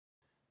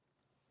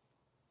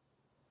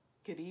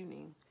Good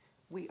evening.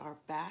 We are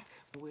back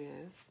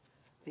with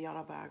the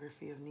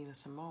autobiography of Nina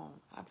Simone.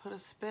 I put a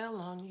spell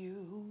on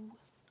you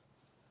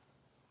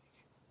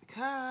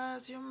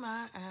because you're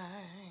mine.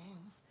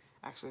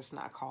 Actually, it's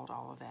not called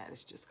all of that.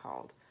 It's just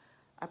called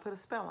I Put a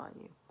Spell on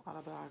You,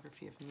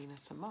 autobiography of Nina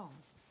Simone.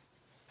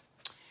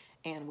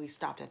 And we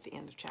stopped at the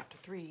end of chapter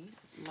 3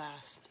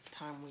 last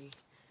time we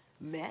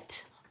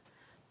met.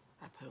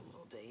 I put a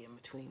little day in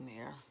between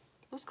there.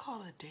 Let's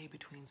call it a day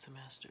between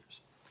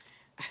semesters.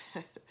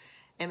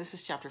 And this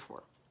is chapter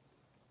 4.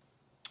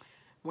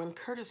 When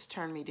Curtis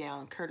turned me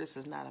down, Curtis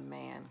is not a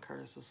man,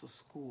 Curtis is a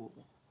school,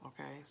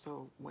 okay?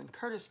 So when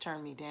Curtis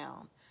turned me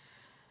down,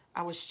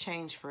 I was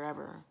changed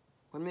forever.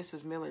 When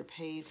Mrs. Miller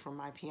paid for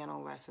my piano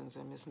lessons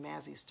and Miss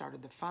Mazzie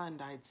started the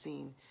fund, I'd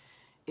seen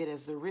it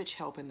as the rich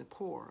helping the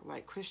poor,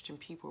 like Christian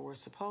people were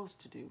supposed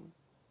to do.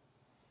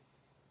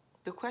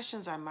 The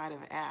questions I might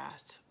have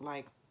asked,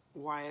 like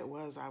why it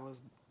was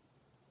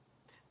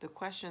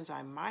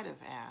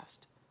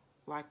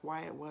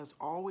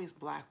always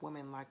black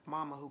women like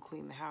Mama who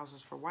cleaned the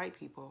houses for white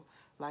people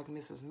like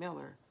Mrs.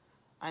 Miller,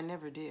 I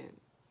never did.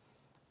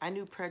 I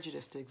knew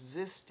prejudice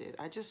existed.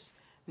 I just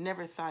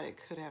never thought it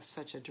could have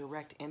such a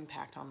direct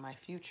impact on my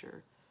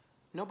future.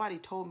 Nobody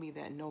told me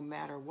that no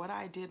matter what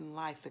I did in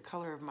life, the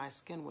color of my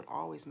skin would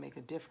always make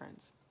a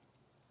difference.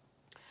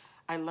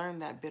 I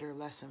learned that bitter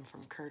lesson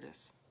from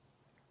Curtis.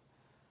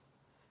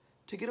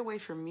 To get away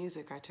from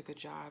music, I took a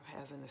job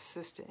as an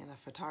assistant in a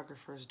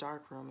photographer's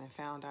darkroom and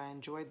found I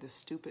enjoyed the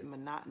stupid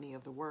monotony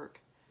of the work.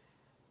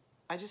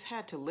 I just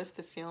had to lift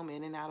the film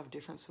in and out of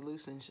different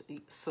solutions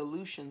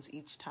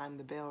each time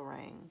the bell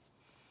rang.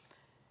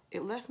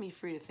 It left me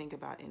free to think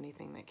about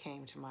anything that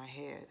came to my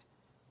head.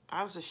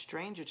 I was a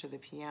stranger to the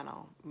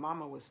piano.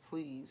 Mama was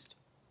pleased.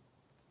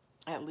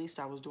 At least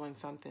I was doing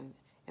something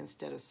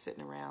instead of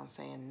sitting around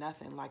saying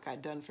nothing like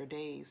I'd done for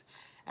days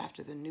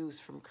after the news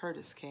from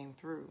Curtis came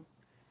through.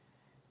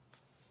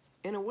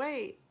 In a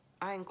way,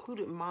 I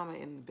included Mama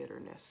in the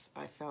bitterness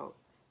I felt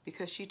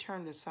because she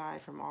turned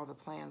aside from all the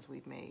plans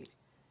we'd made.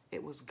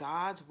 It was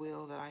God's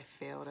will that I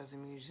failed as a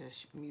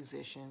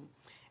musician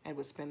and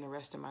would spend the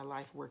rest of my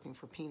life working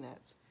for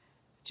peanuts,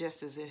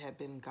 just as it had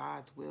been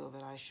God's will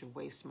that I should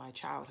waste my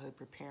childhood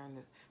preparing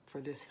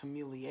for this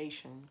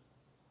humiliation.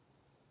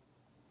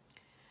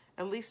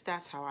 At least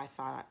that's how I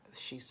thought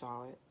she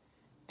saw it.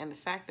 And the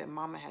fact that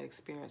Mama had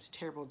experienced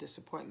terrible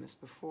disappointments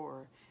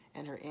before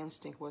and her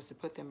instinct was to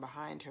put them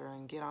behind her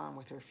and get on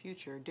with her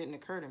future didn't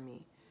occur to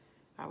me.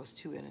 I was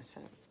too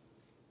innocent.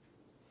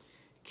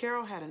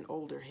 Carol had an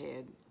older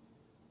head.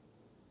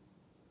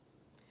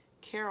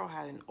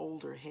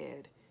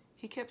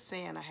 He kept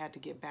saying I had to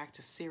get back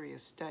to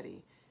serious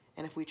study,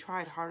 and if we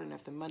tried hard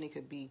enough, the money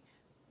could be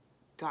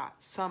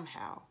got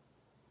somehow.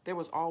 There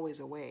was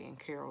always a way in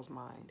Carol's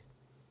mind.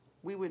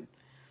 We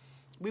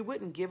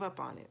wouldn't give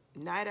up on it,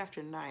 night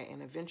after night,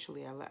 and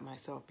eventually I let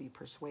myself be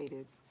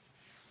persuaded.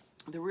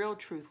 The real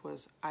truth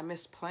was I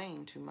missed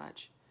playing too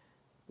much.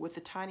 With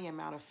the tiny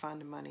amount of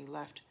fund money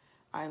left,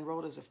 I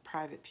enrolled as a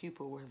private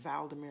pupil with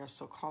Valdemir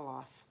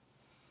Sokolov,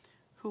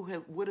 who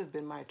would have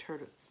been my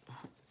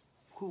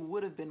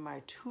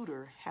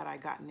tutor had I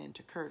gotten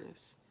into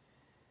Curtis.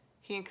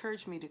 He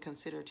encouraged me to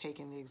consider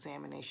taking the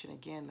examination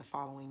again the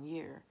following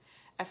year.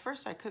 At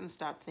first, I couldn't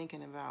stop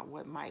thinking about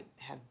what might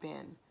have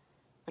been,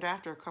 but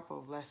after a couple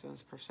of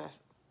lessons,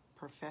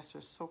 Professor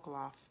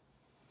Sokolov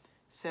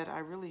said I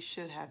really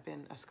should have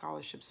been a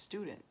scholarship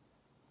student,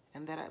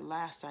 and that at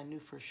last I knew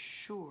for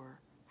sure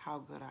how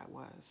good I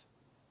was.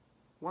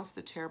 Once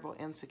the terrible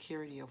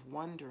insecurity of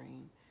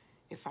wondering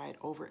if I had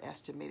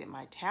overestimated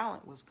my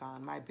talent was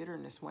gone, my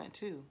bitterness went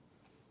too.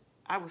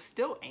 I was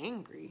still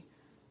angry,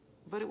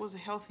 but it was a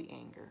healthy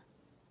anger.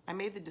 I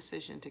made the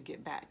decision to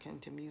get back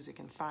into music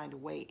and find a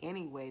way,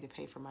 any way, to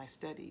pay for my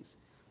studies.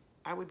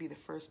 I would be the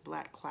first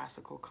black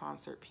classical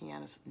concert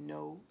pianist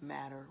no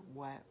matter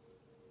what.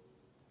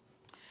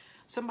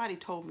 Somebody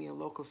told me a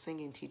local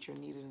singing teacher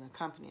needed an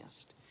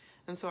accompanist,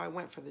 and so I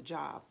went for the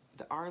job.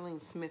 The Arlene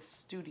Smith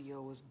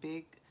studio was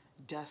big,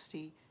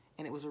 dusty,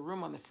 and it was a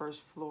room on the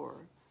first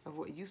floor of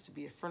what used to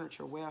be a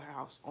furniture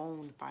warehouse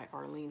owned by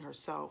Arlene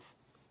herself,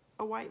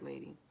 a white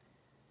lady.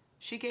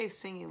 She gave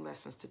singing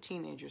lessons to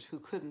teenagers who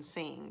couldn't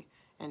sing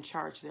and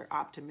charged their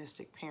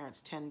optimistic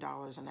parents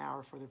 $10 an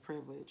hour for the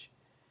privilege.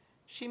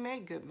 She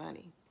made good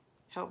money,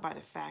 helped by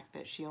the fact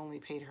that she only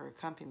paid her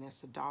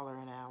accompanist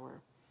 $1 an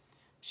hour.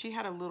 She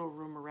had a little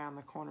room around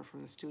the corner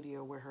from the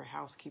studio where her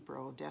housekeeper,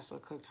 Odessa,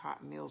 cooked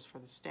hot meals for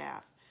the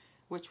staff,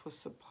 which was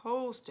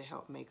supposed to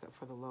help make up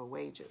for the low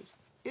wages.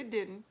 It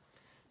didn't,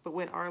 but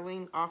when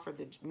Arlene offered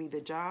me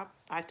the job,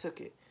 I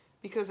took it,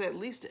 because at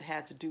least it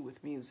had to do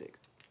with music.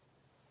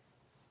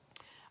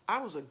 I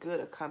was a good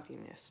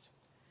accompanist.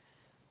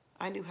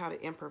 I knew how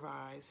to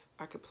improvise.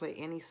 I could play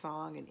any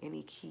song in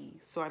any key,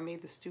 so I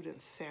made the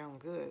students sound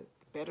good,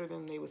 better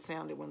than they would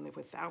sound when they were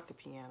without the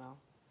piano,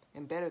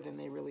 and better than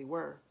they really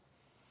were.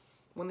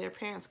 When their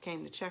parents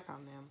came to check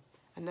on them,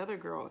 another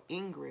girl,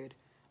 Ingrid,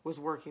 was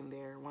working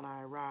there when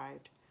I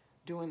arrived,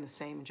 doing the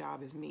same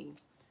job as me.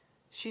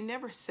 She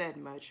never said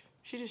much,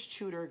 She just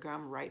chewed her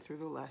gum right through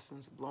the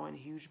lessons, blowing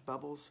huge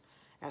bubbles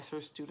as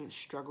her students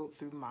struggled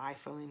through My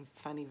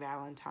Funny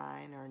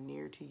Valentine or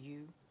Near to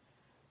You.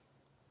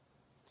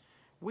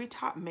 We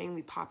taught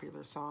mainly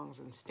popular songs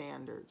and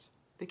standards.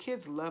 The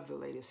kids loved the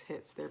latest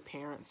hits. Their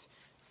parents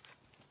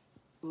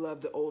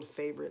loved the old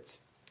favorites,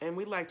 and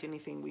we liked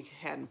anything we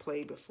hadn't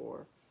played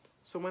before.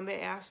 So when they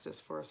asked us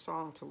for a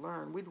song to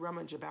learn, we'd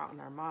rummage about in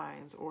our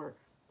minds or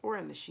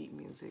in the sheet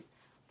music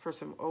for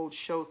some old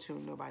show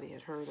tune nobody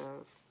had heard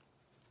of.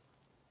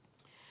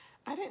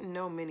 I didn't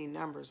know many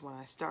numbers when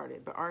I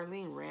started, but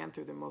Arlene ran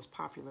through the most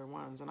popular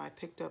ones, and I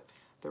picked up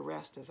the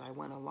rest as I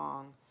went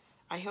along.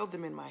 I held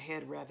them in my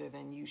head rather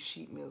than use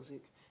sheet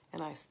music,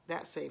 and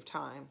that saved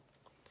time.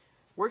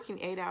 Working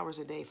 8 hours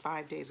a day,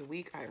 5 days a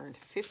week, I earned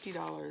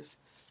 $50.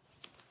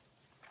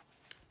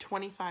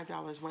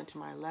 $25 went to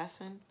my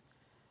lesson.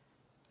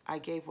 I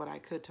gave what I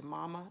could to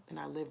Mama, and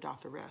I lived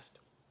off the rest.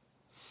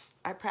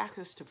 I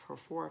practiced for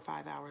 4 or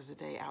 5 hours a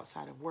day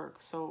outside of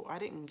work, so I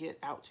didn't get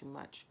out too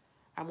much.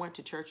 I went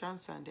to church on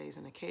Sundays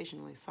and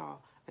occasionally saw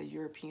a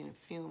European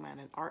film at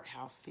an art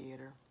house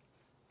theater.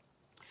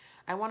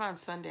 I went on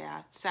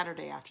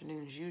Saturday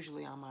afternoons,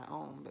 usually on my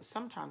own, but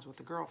sometimes with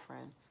a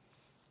girlfriend.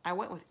 I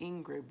went with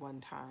Ingrid one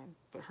time,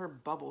 but her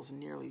bubbles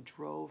nearly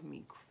drove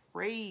me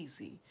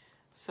crazy.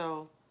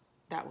 So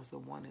that was the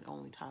one and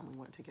only time we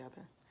went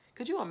together.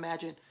 Could you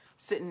imagine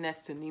sitting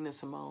next to Nina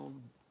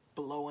Simone,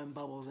 blowing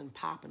bubbles and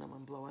popping them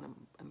and blowing them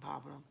and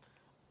popping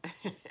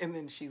them? And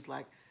then she's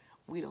like,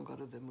 we don't go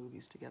to the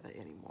movies together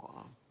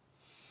anymore.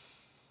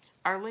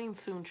 Arlene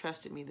soon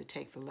trusted me to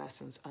take the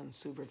lessons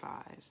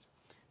unsupervised.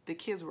 The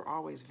kids were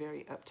always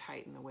very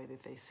uptight in the way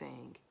that they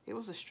sang. It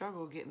was a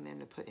struggle getting them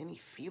to put any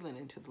feeling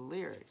into the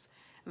lyrics,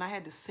 and I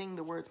had to sing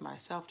the words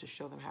myself to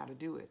show them how to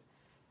do it.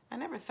 I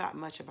never thought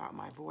much about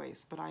my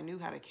voice, but I knew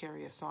how to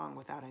carry a song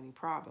without any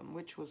problem,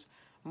 which was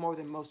more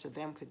than most of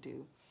them could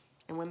do.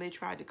 And when they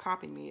tried to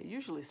copy me, it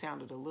usually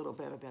sounded a little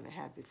better than it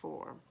had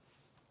before.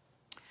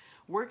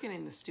 Working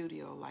in the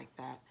studio like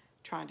that,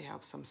 trying to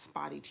help some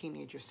spotty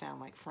teenager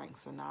sound like Frank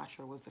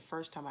Sinatra, was the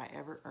first time I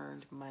ever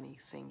earned money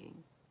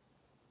singing.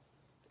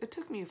 It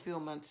took me a few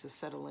months to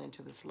settle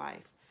into this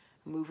life,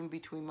 moving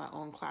between my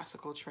own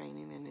classical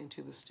training and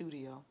into the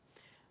studio.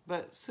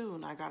 But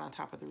soon I got on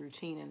top of the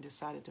routine and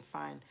decided to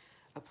find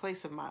a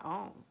place of my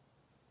own.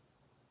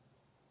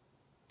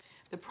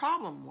 The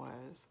problem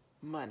was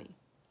money.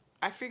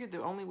 I figured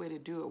the only way to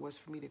do it was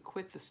for me to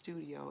quit the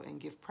studio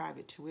and give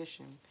private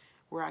tuition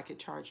where I could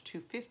charge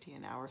 $2.50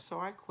 an hour. So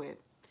I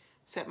quit,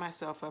 set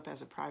myself up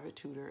as a private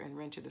tutor, and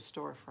rented a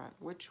storefront,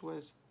 which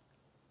was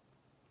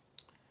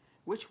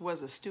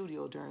a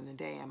studio during the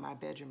day and my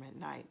bedroom at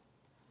night.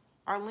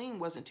 Arlene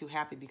wasn't too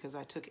happy because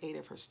I took 8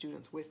 of her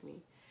students with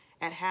me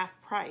at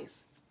half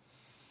price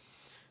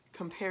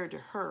compared to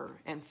her,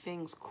 and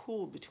things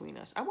cooled between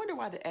us. I wonder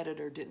why the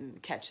editor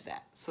didn't catch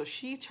that. So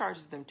she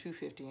charges them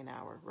 $2.50 an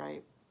hour,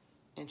 right?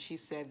 And she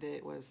said that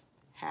it was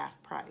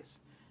half price.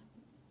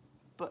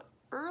 But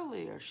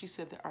earlier she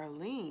said that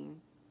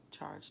Arlene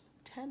charged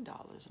 $10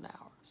 an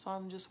hour. So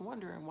I'm just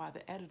wondering why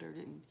the editor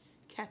didn't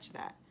catch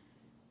that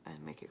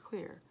and make it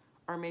clear.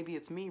 Or maybe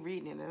it's me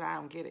reading it and I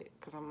don't get it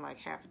because I'm like,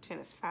 half of 10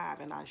 is 5,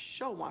 and I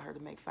sure want her to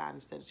make 5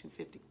 instead of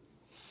 $2.50.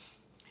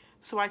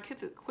 So I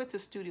quit the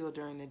studio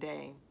during the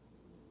day.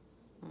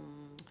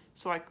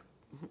 So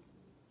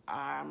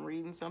I'm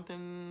reading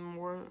something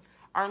more.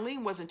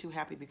 Arlene wasn't too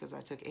happy because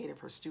I took 8 of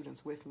her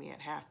students with me at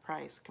half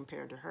price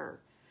compared to her,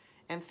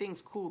 and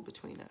things cooled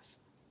between us.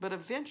 But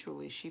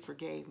eventually she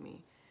forgave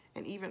me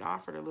and even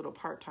offered a little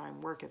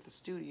part-time work at the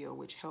studio,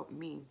 which helped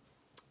me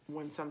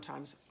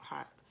sometimes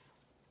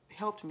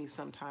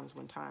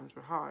when times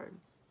were hard.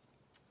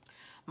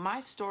 My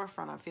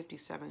storefront on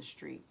 57th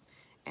Street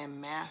and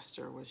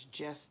Master was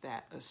just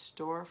that, a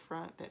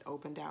storefront that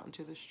opened out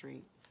into the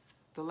street.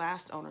 The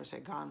last owners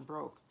had gone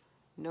broke.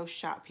 No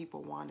shop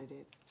people wanted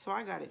it, so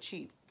I got it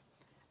cheap.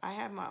 I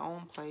had my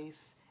own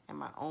place and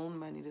my own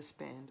money to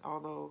spend,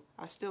 although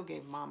I still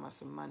gave Mama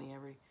some money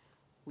every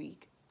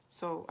week.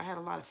 So I had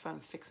a lot of fun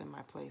fixing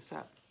my place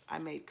up. I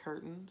made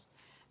curtains,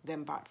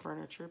 then bought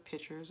furniture,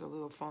 pictures, a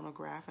little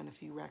phonograph, and a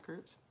few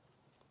records.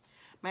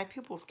 My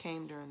pupils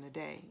came during the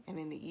day, and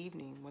in the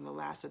evening, when the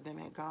last of them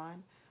had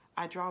gone,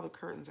 I'd draw the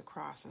curtains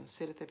across and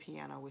sit at the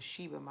piano with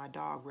Sheba, my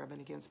dog,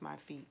 rubbing against my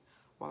feet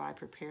while I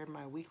prepared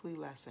my weekly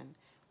lesson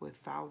with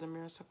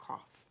Vladimir Sakov.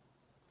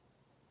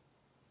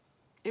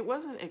 It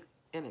wasn't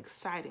an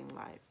exciting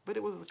life, but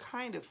it was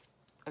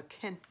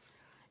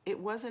it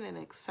wasn't an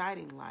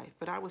exciting life,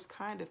 but I was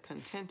kind of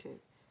contented.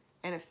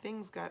 And if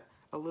things got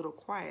a little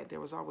quiet, there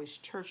was always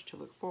church to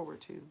look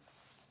forward to.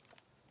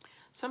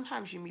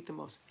 Sometimes you meet the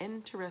most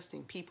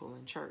interesting people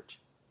in church.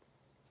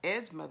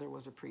 Ed's mother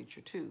was a preacher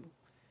too.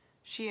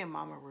 She and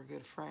Mama were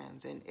good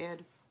friends, and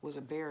Ed was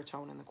a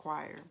baritone in the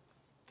choir.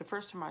 The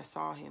first time I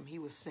saw him, he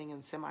was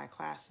singing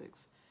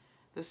semi-classics,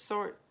 the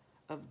sort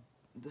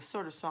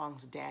of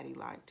songs Daddy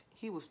liked.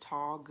 He was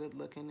tall,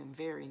 good-looking, and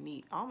very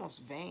neat,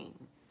 almost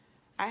vain.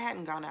 I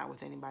hadn't gone out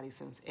with anybody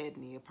since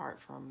Edney,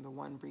 apart from the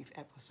one brief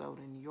episode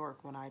in New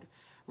York when I'd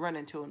run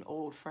into an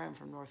old friend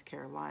from North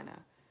Carolina.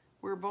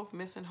 We were both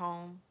missing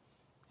home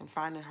and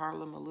finding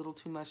Harlem a little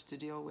too much to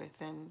deal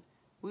with, and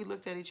we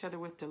looked at each other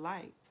with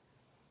delight.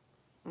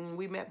 And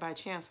we met by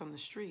chance on the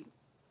street.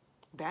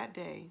 That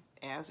day,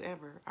 as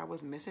ever, I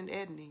was missing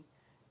Edney,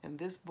 and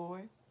this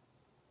boy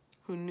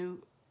who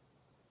knew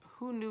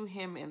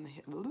him in the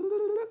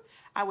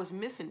I was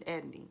missing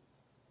Edney,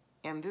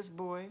 and this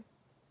boy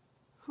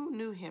who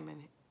knew him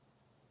and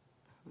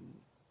who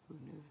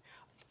knew.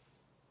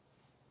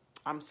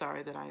 I'm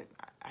sorry that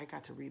I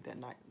got to read that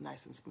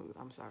nice and smooth.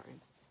 I'm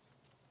sorry.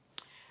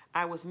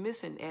 I was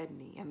missing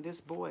Edney, and this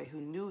boy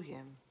who knew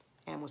him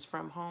and was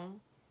from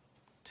home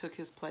took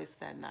his place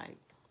that night.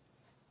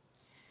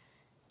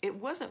 It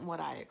wasn't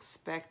what I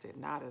expected,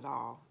 not at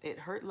all. It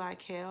hurt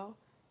like hell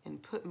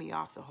and put me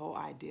off the whole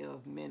idea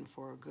of men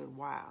for a good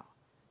while.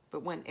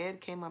 But when Ed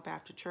came up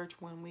after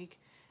church one week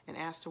and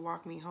asked to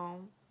walk me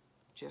home,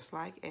 just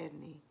like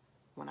Edney,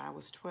 when I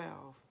was 12,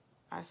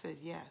 I said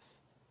yes.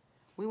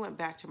 We went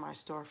back to my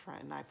storefront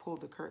and I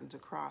pulled the curtains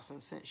across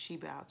and sent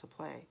Sheba out to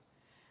play.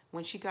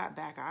 When she got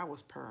back, I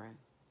was purring.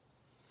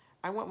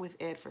 I went with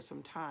Ed for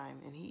some time,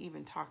 and he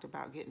even talked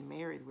about getting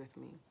married with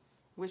me,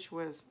 which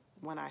was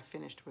when I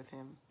finished with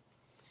him.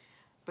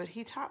 But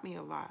he taught me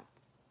a lot.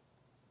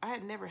 I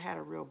had never had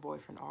a real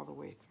boyfriend all the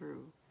way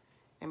through,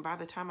 and by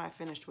the time I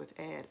finished with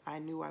Ed, I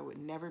knew I would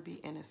never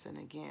be innocent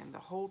again. The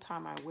whole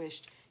time I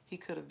wished he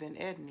could have been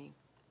Edney.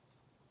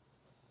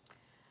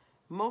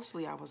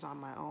 Mostly I was on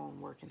my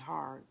own, working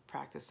hard,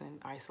 practicing,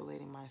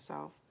 isolating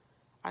myself.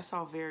 I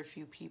saw very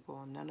few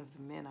people, and none of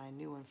the men I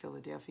knew in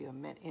Philadelphia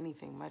meant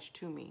anything much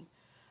to me.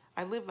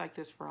 I lived like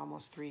this for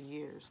almost 3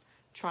 years,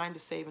 trying to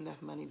save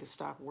enough money to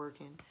stop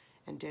working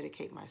and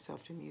dedicate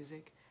myself to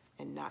music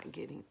and not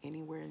getting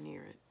anywhere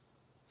near it.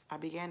 I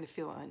began to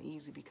feel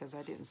uneasy because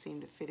I didn't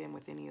seem to fit in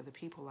with any of the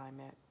people I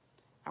met.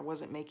 I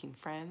wasn't making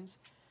friends.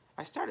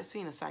 I started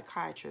seeing a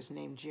psychiatrist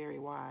named Jerry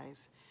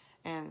Wise,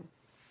 and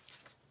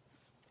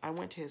I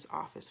went to his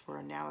office for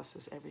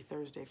analysis every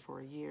Thursday for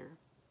a year.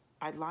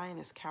 I'd lie on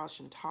his couch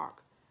and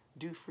talk,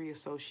 do free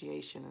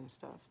association and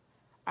stuff.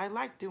 I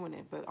liked doing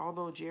it, but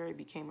although Jerry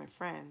became a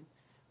friend,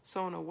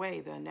 so in a way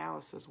the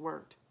analysis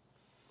worked.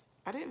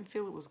 I didn't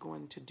feel it was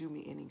going to do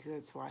me any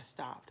good, so I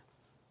stopped.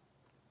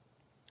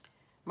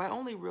 My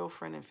only real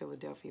friend in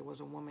Philadelphia was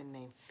a woman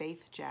named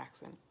Faith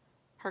Jackson.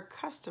 Her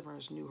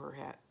customers knew her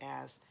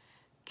as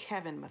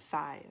Kevin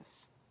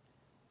Mathias,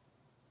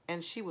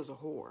 and she was a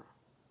whore.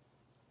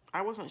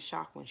 I wasn't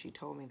shocked when she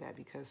told me that,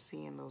 because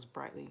seeing those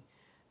brightly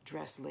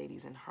dressed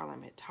ladies in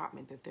Harlem had taught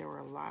me that there were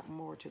a lot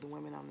more to the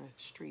women on the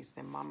streets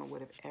than Mama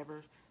would have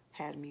ever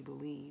had me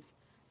believe.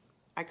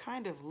 I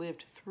kind of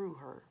lived through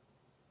her.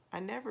 I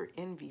never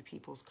envy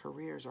people's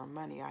careers or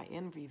money. I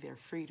envy their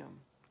freedom.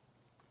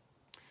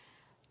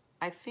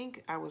 I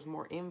think I was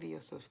more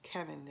envious of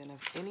Kevin than of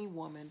any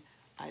woman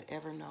I'd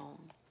ever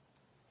known.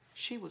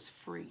 She was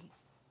free.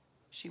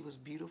 She was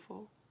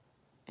beautiful,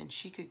 and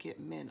she could get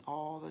men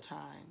all the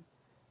time.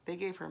 They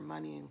gave her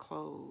money and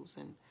clothes,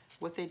 and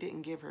what they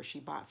didn't give her, she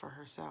bought for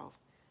herself.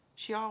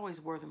 She always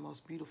wore the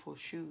most beautiful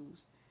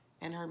shoes,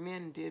 and her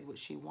men did what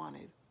she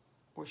wanted,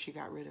 or she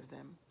got rid of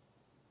them.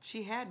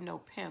 She had no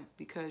pimp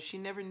because she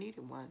never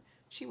needed one.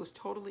 She was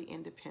totally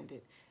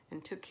independent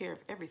and took care of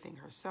everything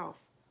herself.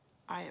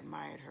 I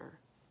admired her,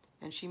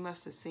 and she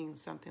must have seen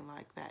something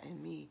like that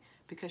in me,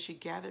 because she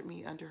gathered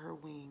me under her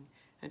wing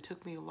and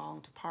took me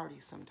along to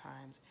parties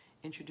sometimes,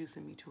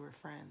 introducing me to her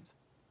friends.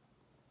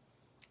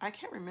 I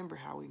can't remember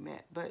how we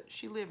met, but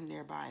she lived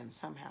nearby and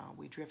somehow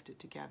we drifted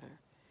together.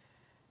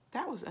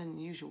 That was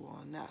unusual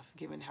enough,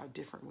 given how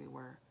different we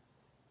were.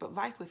 But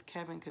life with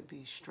Kevin could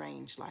be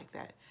strange like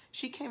that.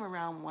 She came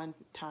around one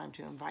time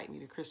to invite me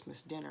to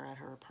Christmas dinner at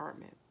her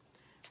apartment.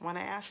 When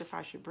I asked if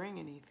I should bring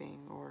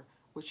anything or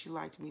would she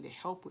like me to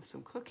help with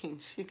some cooking,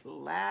 she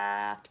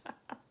laughed.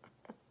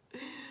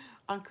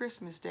 On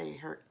Christmas Day,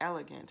 her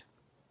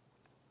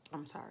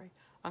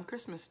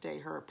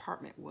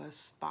apartment was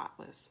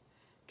spotless.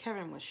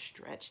 Kevin was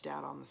stretched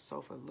out on the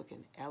sofa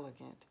looking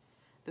elegant.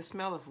 The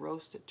smell of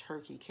roasted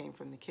turkey came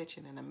from the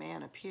kitchen, and a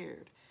man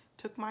appeared,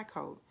 took my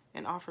coat,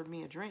 and offered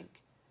me a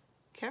drink.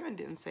 Kevin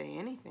didn't say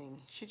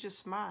anything. She just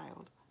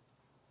smiled.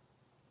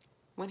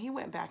 When he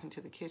went back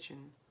into the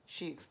kitchen,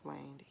 she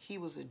explained, he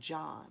was a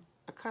John,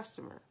 a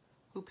customer,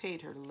 who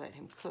paid her to let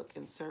him cook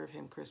and serve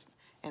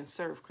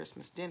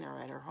Christmas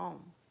dinner at her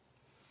home.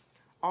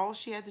 All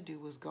she had to do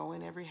was go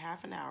in every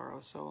half an hour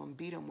or so and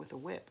beat him with a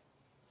whip.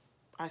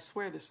 I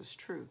swear this is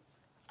true.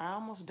 I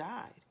almost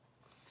died.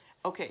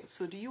 Okay,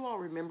 so do you all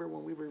remember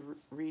when we were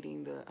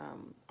reading the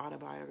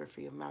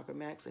autobiography of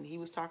Malcolm X, and he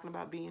was talking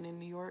about being in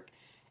New York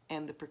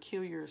and the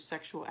peculiar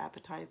sexual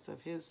appetites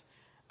of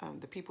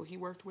the people he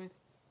worked with,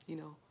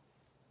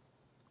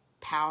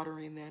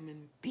 powdering them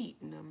and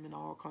beating them and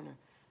all kind of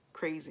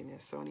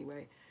craziness. So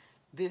anyway,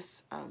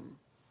 this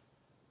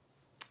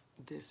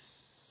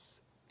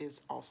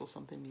is also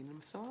something Nina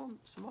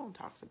Simone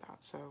talks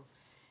about. So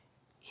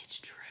it's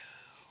true.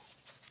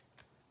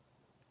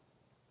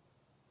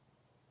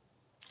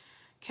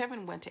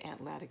 Kevin went to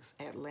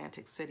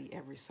Atlantic City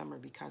every summer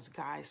because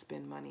guys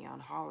spend money on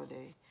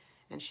holiday,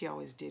 and she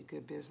always did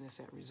good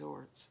business at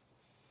resorts.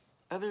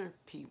 Other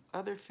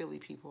Philly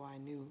people I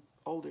knew,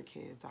 older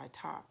kids I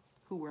taught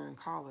who were in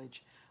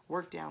college,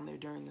 worked down there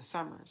during the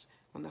summers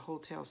when the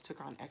hotels took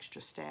on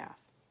extra staff.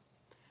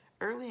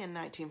 Early in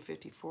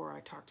 1954, I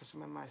talked to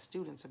some of my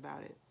students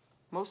about it.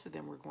 Most of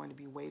them were going to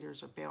be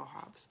waiters or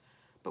bellhops,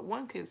 but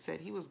one kid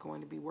said he was going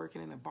to be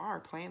working in a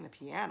bar playing the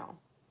piano.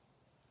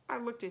 I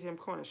looked at him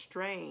kind of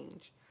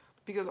strange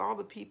because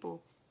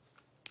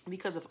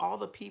because of all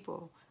the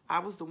people, I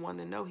was the one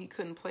to know he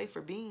couldn't play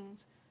for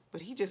beans. But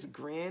he just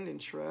grinned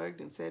and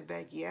shrugged and said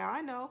back, "Yeah,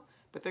 I know,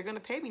 but they're going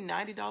to pay me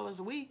 $90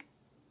 a week."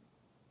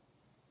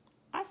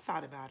 I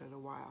thought about it a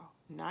while.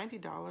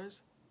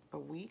 $90 a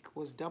week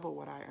was double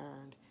what I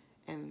earned,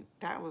 and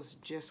that was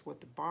just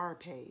what the bar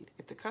paid.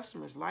 If the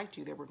customers liked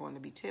you, there were going to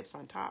be tips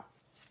on top.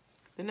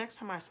 The next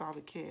time I saw the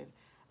kid,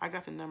 I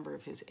got the number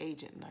of his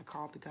agent and I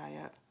called the guy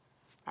up.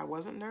 I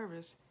wasn't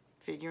nervous,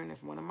 figuring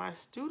if one of my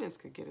students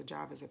could get a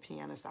job as a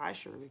pianist, I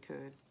surely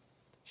could.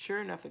 Sure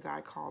enough, the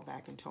guy called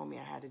back and told me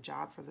I had a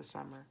job for the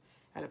summer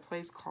at a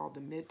place called the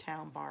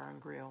Midtown Bar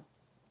and Grill.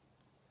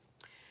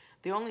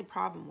 The only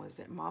problem was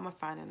that Mama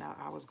finding out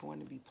I was going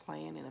to be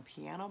playing in a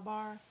piano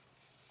bar,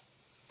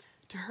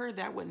 to her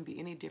that wouldn't be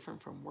any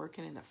different from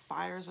working in the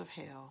fires of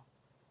hell.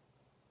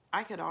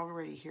 I could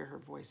already hear her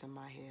voice in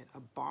my head. A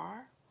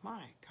bar?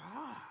 My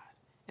God.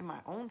 In my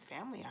own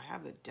family, I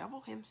have the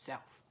devil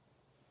himself.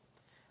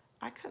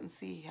 I couldn't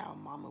see how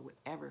Mama would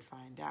ever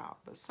find out,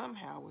 but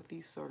somehow with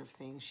these sort of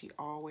things, she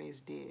always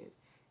did.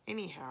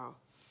 Anyhow,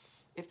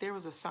 if there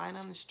was a sign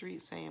on the street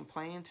saying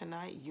playing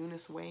tonight,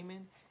 Eunice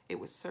Wayman, it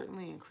would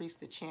certainly increase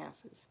the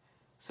chances.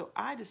 So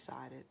I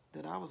decided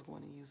that I was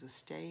going to use a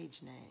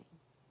stage name.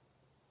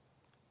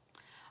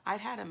 I'd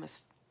had a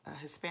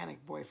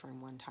Hispanic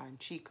boyfriend one time,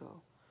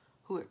 Chico,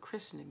 who had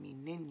christened me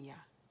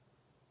Nina,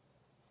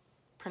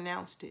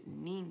 pronounced it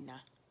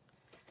Nina,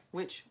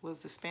 which was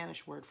the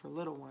Spanish word for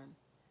little one.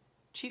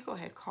 Chico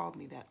had called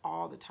me that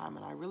all the time,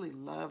 and I really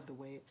loved the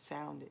way it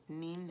sounded,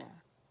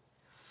 Nina.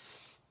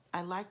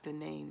 I liked the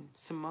name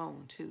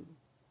Simone, too,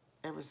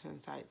 ever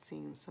since I'd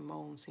seen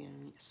Simone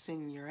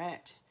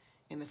Signorette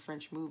in the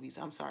French movies.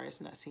 I'm sorry,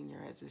 it's not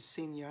Signorette, it's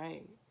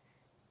Signorette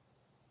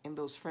in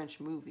those French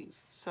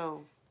movies.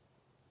 So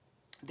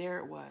there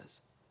it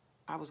was.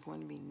 I was going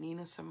to be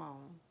Nina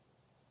Simone.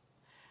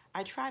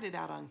 I tried it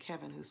out on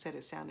Kevin, who said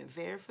it sounded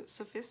very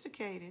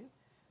sophisticated.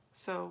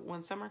 So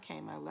when summer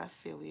came, I left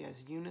Philly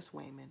as Eunice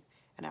Wayman,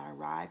 and I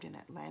arrived in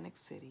Atlantic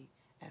City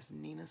as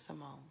Nina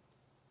Simone.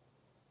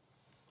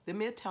 The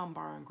Midtown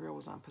Bar and Grill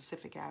was on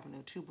Pacific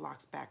Avenue, 2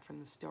 blocks back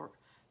from the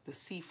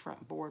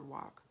seafront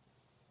boardwalk.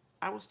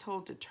 I was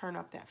told to turn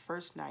up that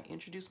first night,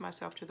 introduce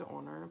myself to the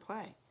owner, and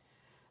play.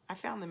 I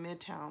found the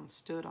Midtown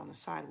stood on the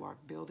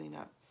sidewalk building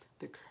up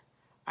the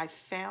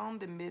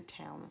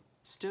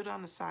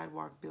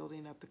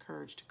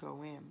courage to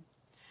go in.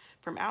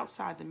 From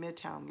outside, the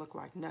Midtown looked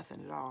like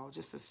nothing at all,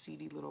 just a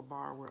seedy little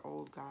bar where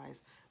old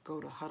guys go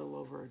to huddle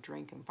over a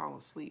drink and fall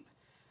asleep.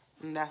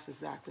 And that's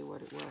exactly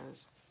what it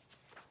was.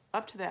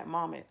 Up to that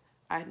moment,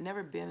 I had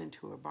never been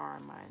into a bar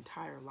in my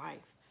entire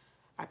life.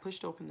 I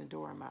pushed open the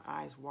door and my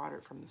eyes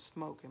watered from the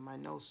smoke and my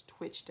nose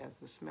twitched as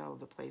the smell of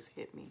the place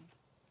hit me.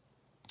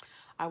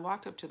 I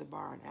walked up to the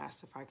bar and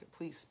asked if I could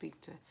please speak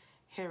to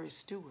Harry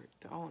Stewart,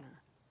 the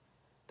owner.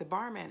 The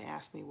barman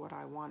asked me what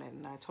I wanted,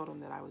 and I told him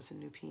that I was a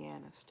new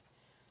pianist.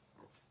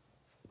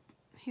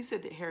 He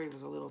said that Harry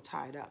was a little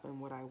tied up and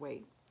would I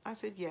wait. I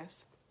said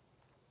yes.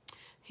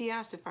 He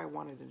asked if I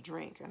wanted a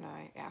drink, and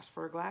I asked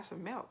for a glass of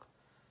milk.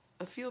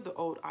 A few of the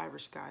old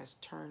Irish guys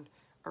turned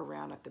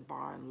around at the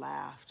bar and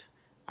laughed.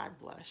 I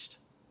blushed.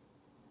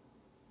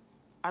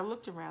 I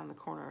looked around the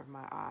corner of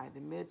my eye. The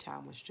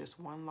Midtown was just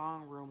one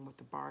long room with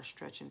the bar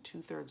stretching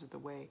 2/3 of the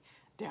way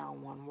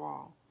down one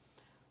wall.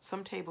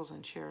 Some tables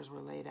and chairs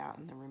were laid out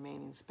in the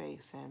remaining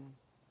space, and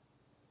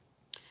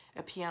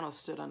a piano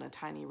stood on a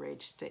tiny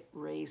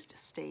raised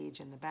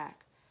stage in the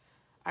back.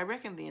 I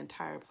reckoned the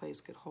entire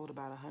place could hold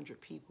about 100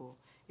 people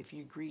if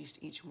you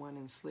greased each one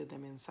and slid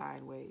them in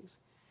sideways.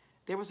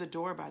 There was a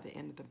door by the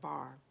end of the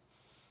bar,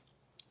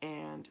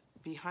 and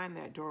behind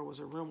that door was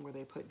a room where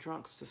they put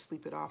drunks to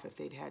sleep it off if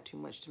they'd had too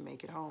much to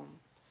make it home.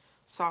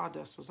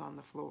 Sawdust was on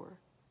the floor.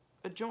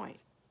 A joint.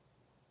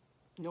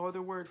 No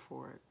other word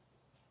for it.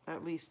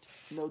 At least,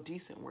 no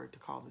decent word to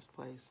call this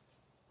place.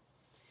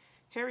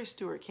 Harry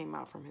Stewart came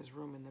out from his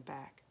room in the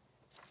back.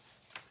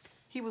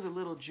 He was a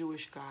little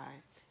Jewish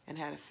guy and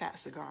had a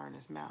fat cigar in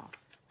his mouth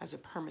as a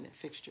permanent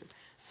fixture.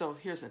 So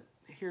here's the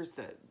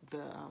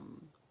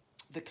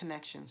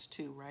connections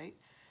too, right?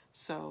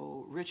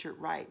 So Richard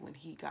Wright, when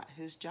he got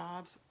his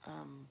jobs,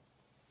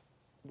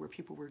 where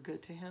people were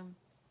good to him,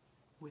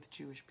 with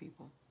Jewish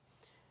people.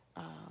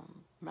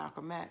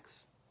 Malcolm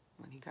X,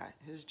 when he got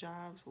his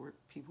jobs, where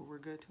people were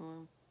good to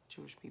him,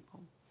 Jewish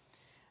people.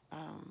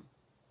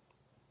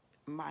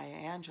 Maya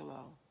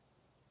Angelou,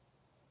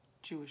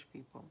 Jewish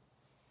people.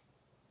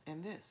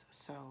 And this.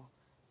 So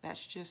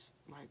that's just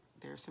like,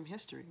 there's some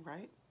history,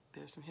 right?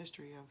 There's some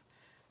history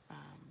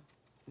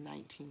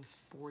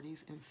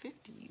 1940s and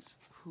 50s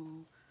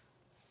who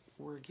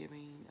were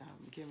giving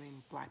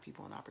black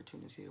people an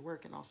opportunity to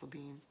work and also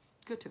being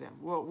good to them.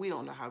 Well, we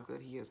don't know how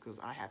good he is because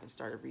I haven't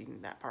started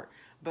reading that part,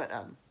 but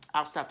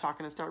I'll stop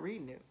talking and start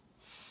reading it.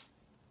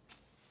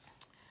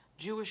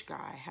 Jewish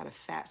guy had a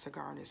fat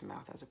cigar in his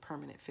mouth as a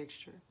permanent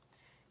fixture.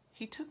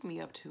 He took me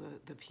up to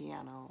the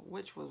piano,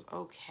 which was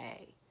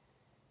okay.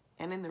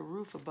 And in the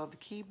roof above the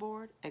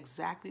keyboard,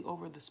 exactly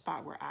over the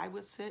spot where I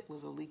would sit,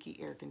 was a leaky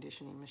air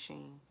conditioning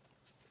machine.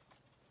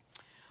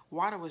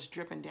 Water was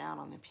dripping down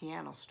on the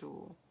piano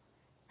stool.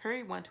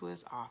 Harry went to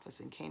his office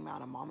and came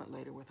out a moment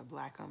later with a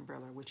black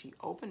umbrella, which he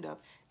opened up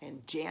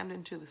and jammed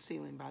into the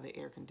ceiling by the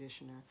air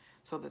conditioner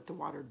so that the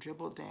water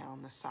dribbled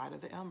down the side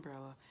of the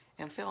umbrella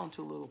and fell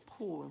into a little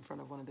pool in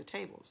front of one of the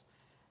tables.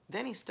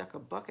 Then he stuck a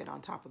bucket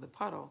on top of the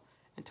puddle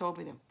and told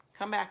me to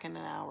come back in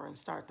an hour and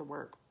start the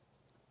work.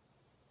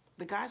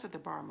 The guys at the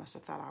bar must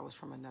have thought I was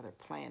from another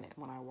planet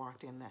when I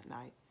walked in that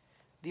night.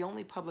 The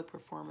only public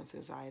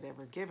performances I had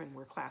ever given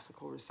were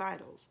classical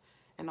recitals,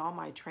 and all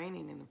my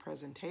training in the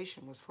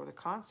presentation was for the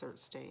concert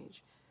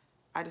stage.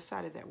 I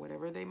decided that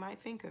whatever they might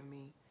think of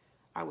me,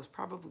 I was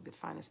probably the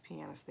finest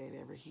pianist they'd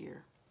ever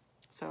hear.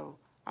 So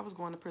I was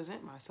going to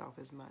present myself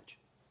as much.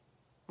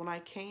 When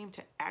it came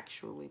to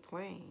actually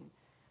playing,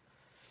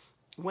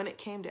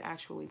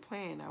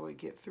 I would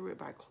get through it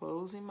by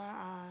closing my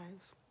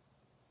eyes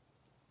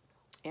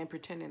and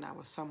pretending I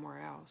was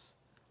somewhere else,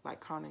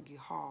 like Carnegie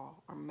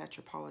Hall or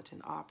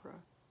Metropolitan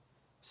Opera.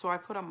 So I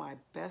put on my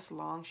best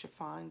long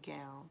chiffon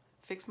gown,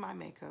 fixed my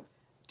makeup,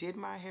 did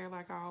my hair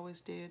like I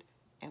always did,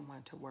 and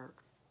went to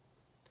work.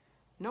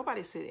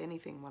 Nobody said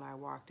anything when I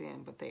walked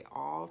in, but they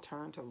all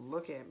turned to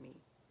look at me.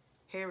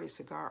 Harry's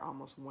cigar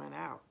almost went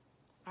out.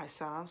 I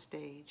sat on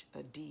stage,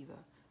 a diva,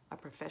 a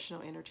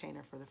professional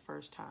entertainer for the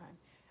first time,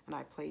 and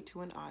I played to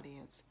an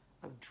audience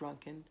of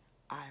drunken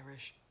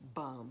Irish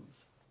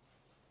bums.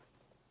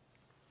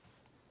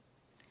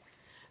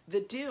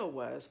 The deal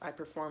was I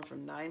performed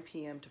from 9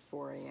 p.m. to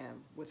 4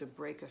 a.m. with a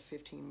break of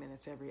 15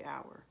 minutes every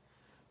hour.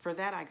 For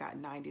that, I got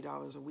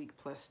 $90 a week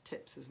plus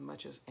tips as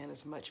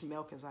much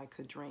milk as I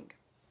could drink.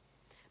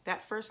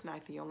 That first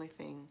night, the only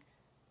thing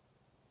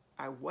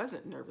I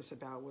wasn't nervous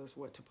about was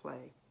what to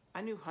play.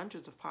 I knew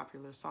hundreds of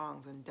popular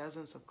songs and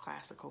dozens of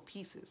classical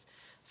pieces.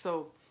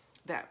 So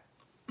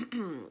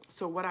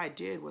what I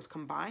did was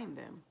combine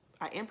them.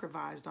 I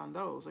improvised on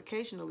those,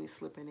 occasionally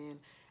slipping in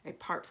a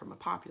part from a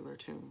popular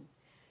tune.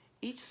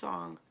 Each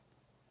song,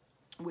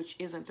 which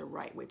isn't the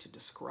right way to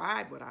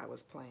describe what I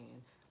was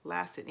playing,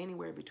 lasted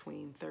anywhere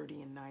between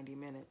 30 and 90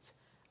 minutes.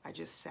 I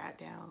just sat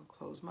down,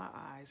 closed my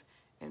eyes,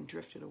 and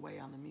drifted away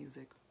on the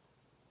music.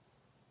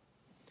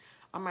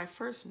 On my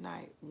first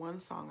night, one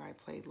song I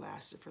played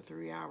lasted for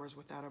 3 hours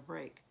without a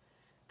break.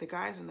 The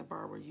guys in the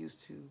bar were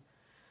used to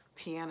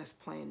pianists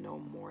playing no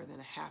more than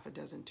a half a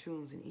dozen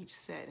tunes in each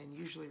set and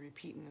usually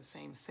repeating the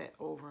same set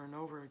over and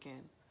over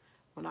again.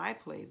 When I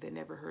played, they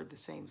never heard the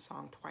same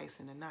song twice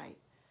in a night.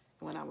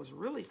 And when I was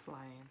really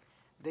flying,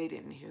 they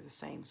didn't hear the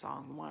same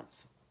song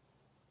once.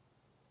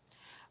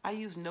 I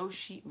used no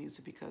sheet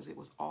music because it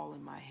was all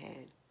in my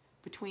head.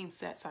 Between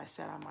sets, I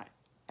sat on my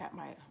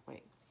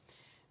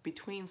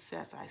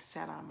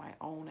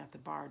own at the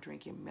bar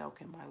drinking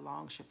milk in my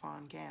long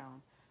chiffon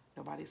gown.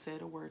 Nobody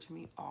said a word to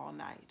me all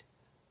night.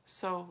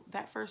 So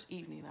that first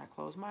evening, I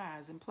closed my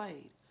eyes and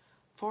played.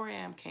 4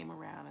 a.m. came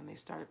around and they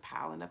started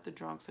piling up the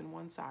drunks in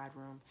one side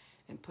room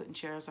and putting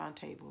chairs on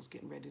tables,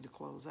 getting ready to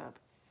close up.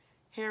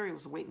 Harry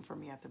was waiting for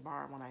me at the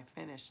bar when I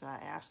finished, and I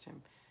asked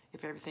him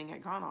if everything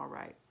had gone all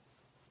right.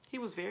 He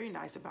was very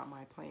nice about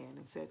my playing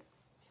and said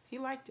he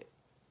liked it.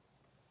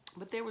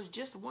 But there was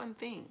just one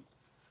thing.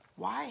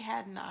 Why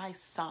hadn't I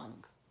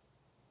sung?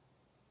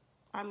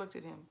 I looked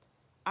at him.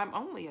 I'm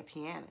only a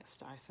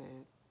pianist, I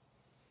said.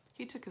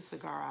 He took his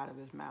cigar out of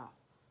his mouth.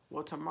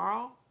 Well,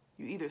 tomorrow,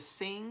 you either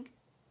sing.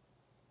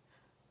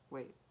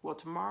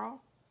 Tomorrow,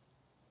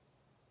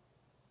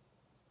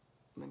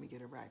 let me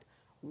get it right.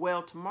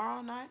 Well,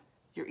 tomorrow night,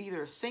 you're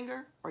either a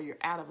singer or you're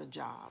out of a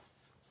job.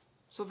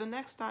 So the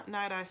next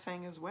night I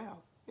sang as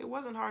well. It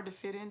wasn't hard to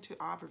fit into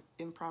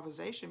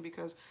improvisation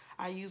because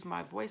I used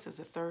my voice as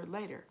a third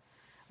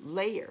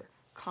layer,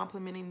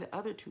 complementing the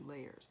other two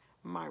layers,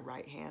 my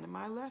right hand and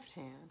my left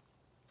hand.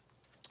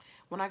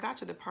 When I got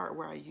to the part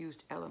where I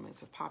used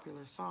elements of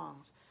popular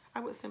songs, I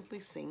would simply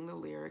sing the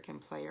lyric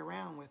and play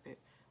around with it,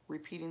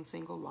 repeating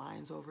single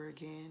lines over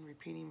again,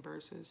 repeating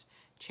verses,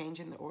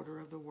 changing the order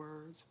of the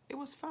words. It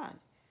was fun.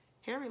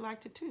 Harry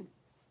liked it too,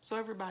 so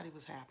everybody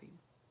was happy.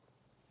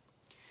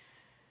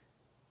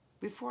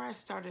 Before I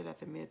started at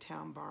the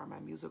Midtown Bar, my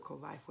musical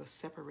life was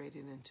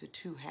separated into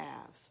two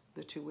halves.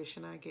 The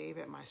tuition I gave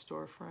at my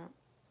storefront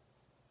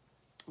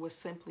was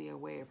simply a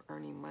way of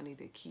earning money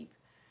to keep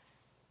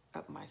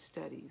up my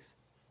studies.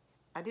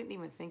 I didn't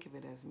even think of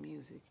it as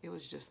music. It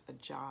was just a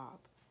job.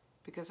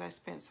 Because I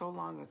spent so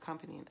long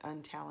accompanying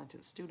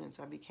untalented students,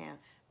 I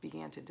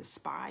began to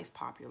despise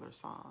popular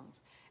songs,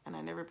 and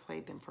I never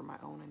played them for my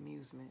own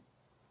amusement.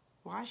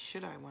 Why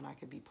should I when I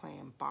could be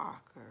playing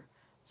Bach or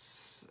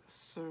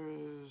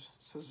Szczerny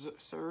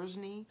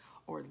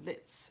or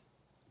Litz.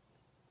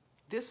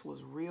 This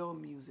was real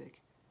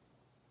music,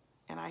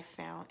 and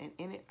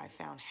in it I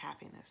found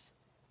happiness.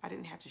 I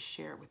didn't have to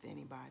share it with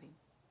anybody.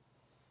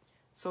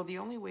 So the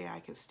only way I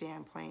could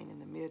stand playing in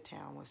the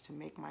Midtown was to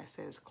make my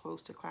set as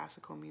close to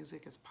classical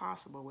music as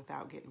possible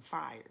without getting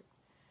fired.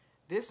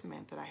 This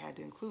meant that I had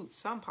to include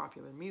some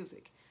popular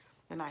music,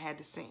 and I had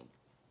to sing,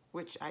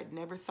 which I'd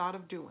never thought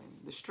of doing.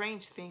 The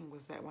strange thing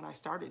was that when I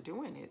started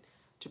doing it,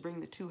 to bring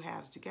the two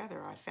halves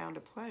together, I found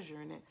a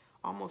pleasure in it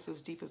almost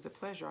as deep as the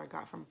pleasure I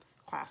got from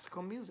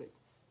classical music.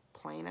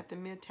 Playing at the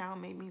Midtown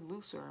made me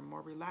looser and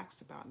more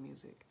relaxed about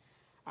music.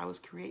 I was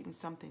creating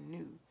something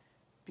new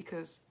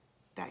because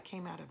that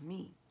came out of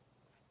me.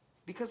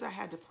 Because I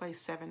had to play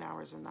 7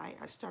 hours a night,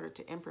 I started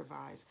to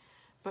improvise,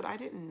 but I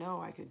didn't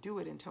know I could do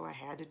it until I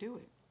had to do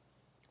it.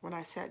 When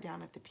I sat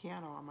down at the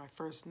piano on my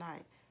first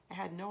night, I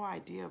had no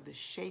idea of the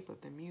shape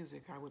of the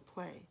music I would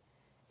play.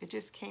 It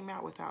just came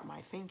out without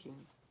my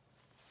thinking.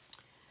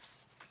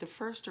 The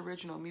first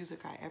original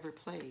music I ever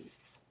played,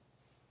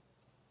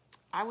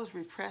 I was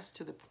repressed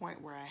to the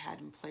point where I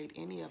hadn't played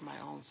any of my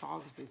own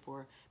songs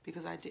before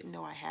because I didn't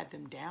know I had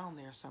them down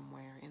there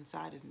somewhere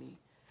inside of me.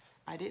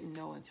 I didn't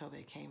know until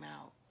they came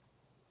out.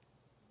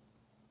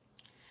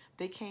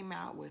 They came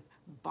out with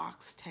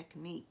box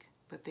technique,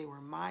 but they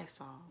were my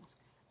songs,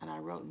 and I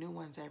wrote new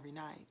ones every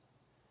night.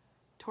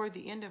 Toward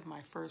the end of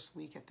my first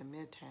week at the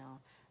Midtown,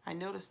 I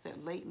noticed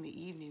that late in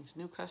the evenings,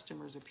 new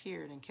customers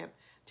appeared and kept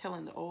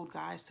telling the old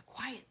guys to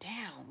quiet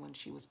down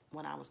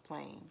when I was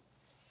playing.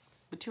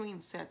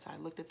 Between sets, I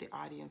looked at the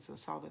audience and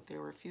saw that there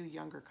were a few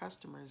younger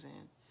customers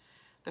in.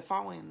 The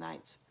following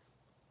nights,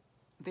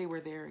 they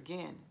were there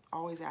again,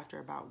 always after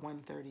about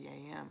 1:30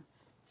 a.m.,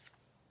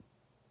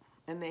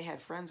 and they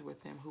had friends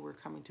with them who were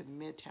coming to the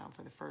Midtown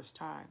for the first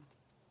time.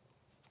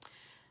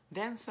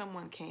 Then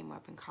someone came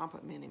up and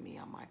complimented me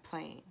on my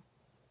playing.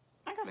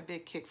 I got a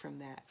big kick from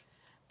that,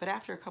 but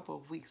after a couple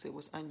of weeks, it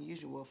was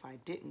unusual if I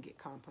didn't get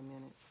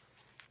complimented.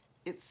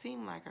 It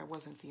seemed like I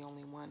wasn't the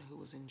only one who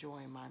was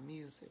enjoying my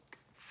music.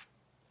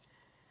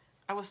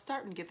 I was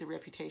starting to get the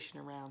reputation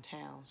around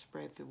town,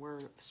 spread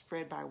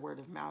by word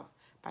of mouth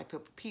by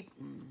people.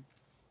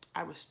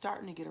 I was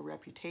starting to get a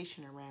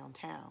reputation around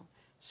town,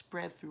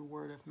 spread through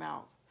word of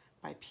mouth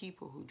by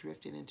people who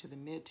drifted into the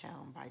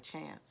Midtown by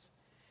chance.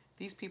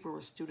 These people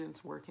were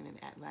students working in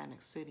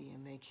Atlantic City,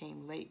 and they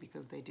came late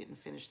because they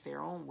didn't finish their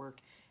own work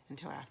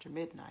until after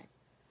midnight.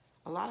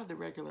 A lot of the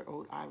regular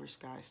old Irish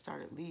guys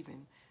started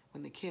leaving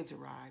when the kids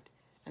arrived,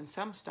 and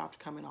some stopped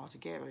coming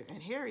altogether,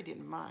 and Harry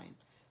didn't mind.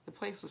 The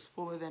place was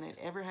fuller than it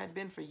ever had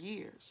been for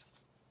years.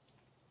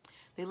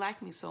 They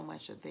liked me so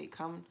much that they'd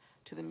come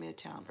to the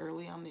Midtown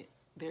early on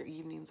their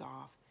evenings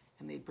off,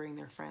 and they'd bring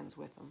their friends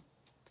with them.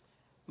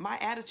 My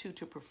attitude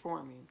to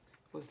performing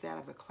was that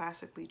of a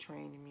classically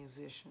trained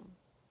musician.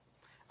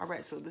 All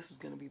right, so this is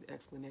going to be the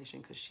explanation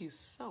because she's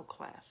so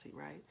classy,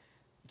 right?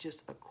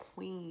 Just a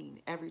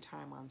queen every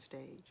time on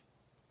stage.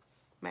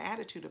 My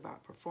attitude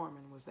about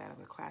performing was that of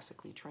a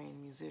classically trained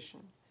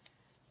musician.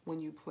 When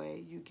you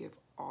play, you give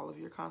all of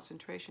your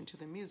concentration to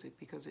the music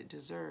because it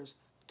deserves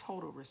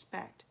total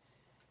respect.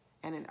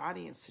 And an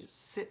audience should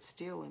sit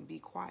still and be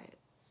quiet.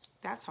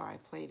 That's how I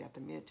played at the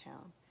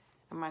Midtown,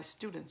 and my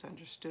students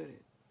understood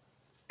it.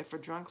 If a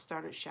drunk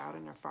started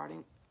shouting or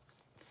farting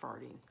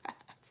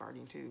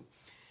too.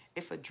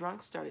 If a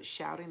drunk started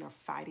shouting or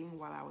fighting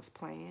while I was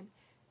playing,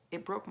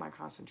 it broke my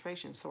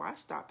concentration, so I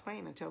stopped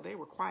playing until they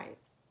were quiet.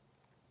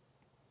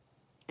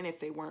 And if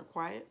they weren't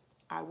quiet,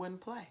 I wouldn't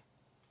play.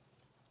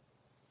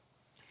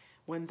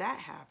 When that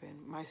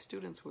happened, my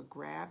students would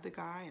grab the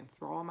guy and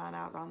throw him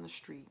out on the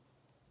street.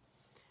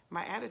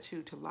 My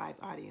attitude to live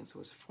audience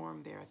was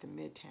formed there at the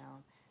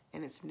Midtown,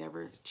 and it's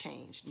never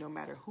changed, no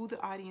matter who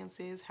the audience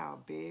is, how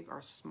big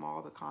or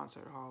small the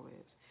concert hall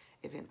is.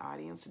 If an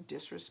audience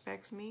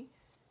disrespects me,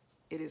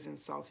 it is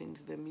insulting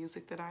to the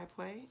music that I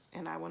play,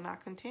 and I will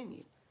not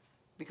continue.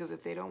 Because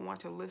if they don't want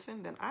to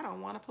listen, then I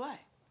don't want to play.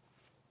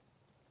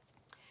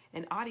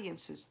 An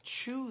audience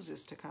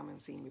chooses to come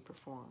and see me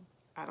perform.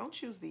 I don't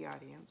choose the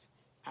audience.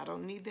 I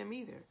don't need them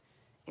either.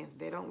 If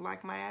they don't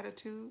like my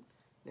attitude,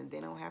 then they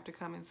don't have to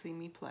come and see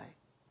me play.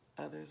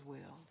 Others will.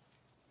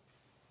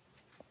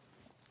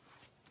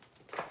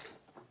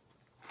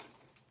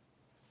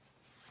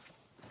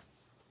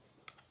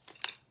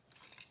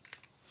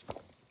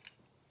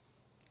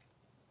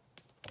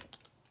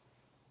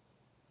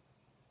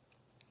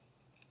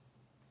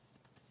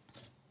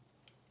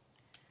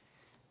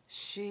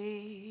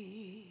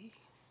 She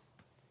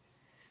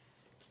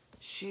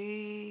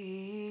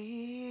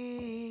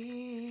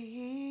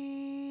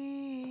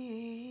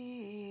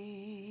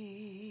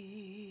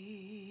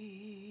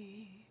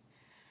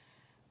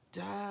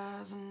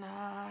does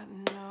not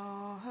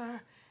know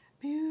her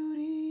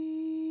beauty.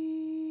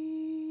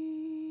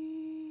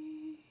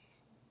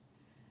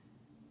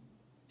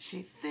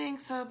 She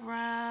thinks her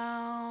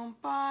brown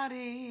body.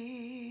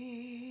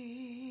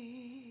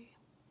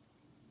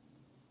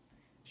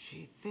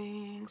 She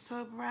thinks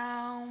her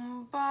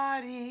brown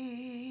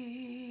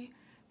body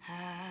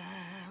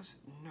has has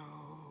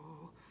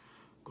no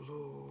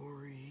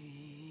glory.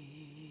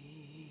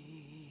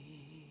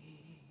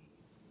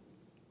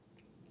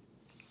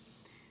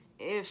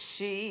 If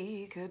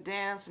she could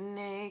dance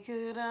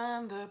naked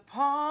under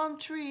palm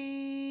trees,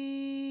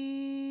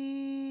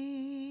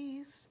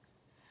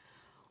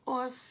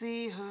 or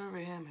see her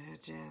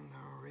image in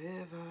the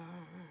river,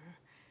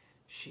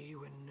 she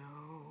would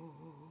know.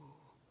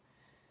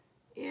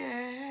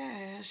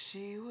 Yeah,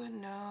 she would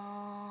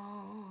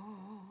know.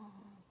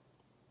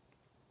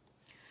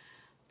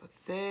 But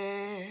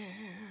there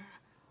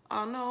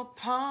are no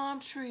palm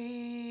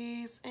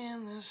trees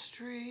in the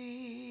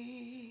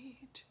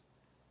street.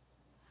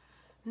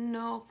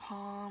 No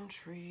palm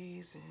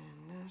trees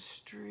in the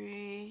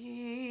street.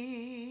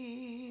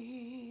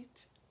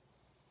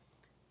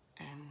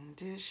 And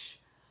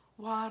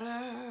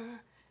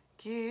dishwater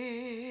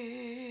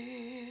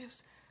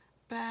gives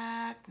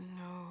back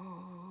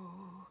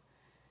no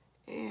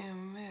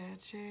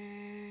images.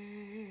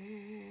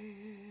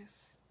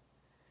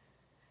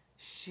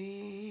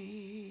 She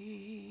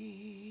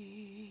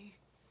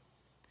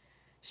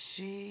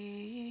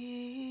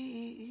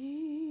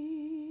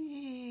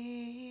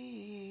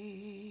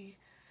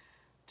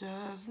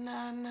does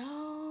not know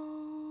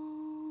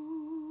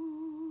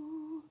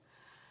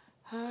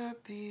her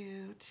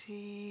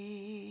beauty.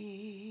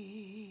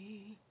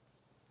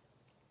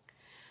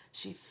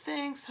 She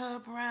thinks her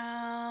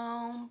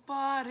brown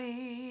body,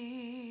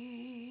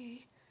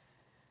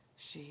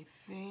 she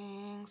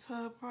thinks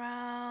her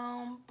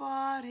brown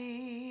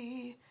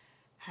body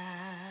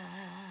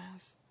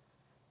has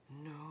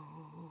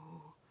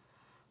no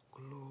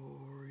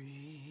glory.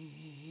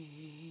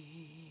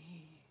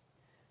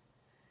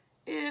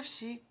 If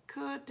she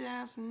could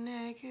dance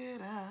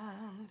naked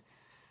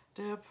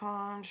under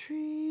palm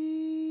trees,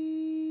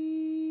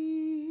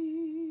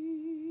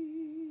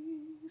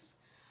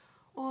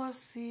 or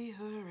see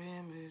her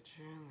image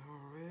in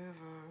the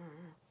river,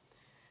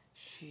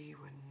 she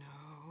would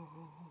know.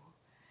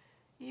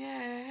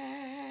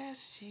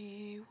 Yes,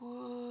 she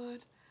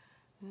would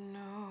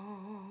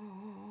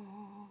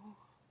know.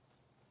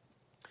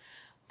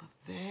 But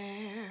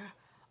there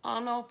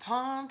are no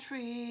palm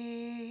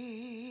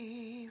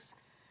trees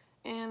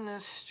in the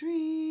street.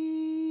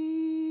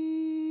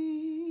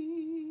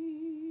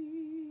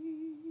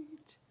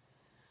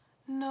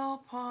 No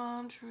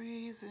palm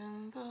trees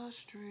in the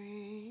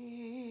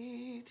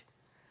street.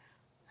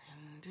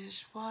 And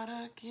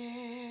dishwater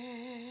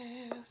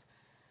gives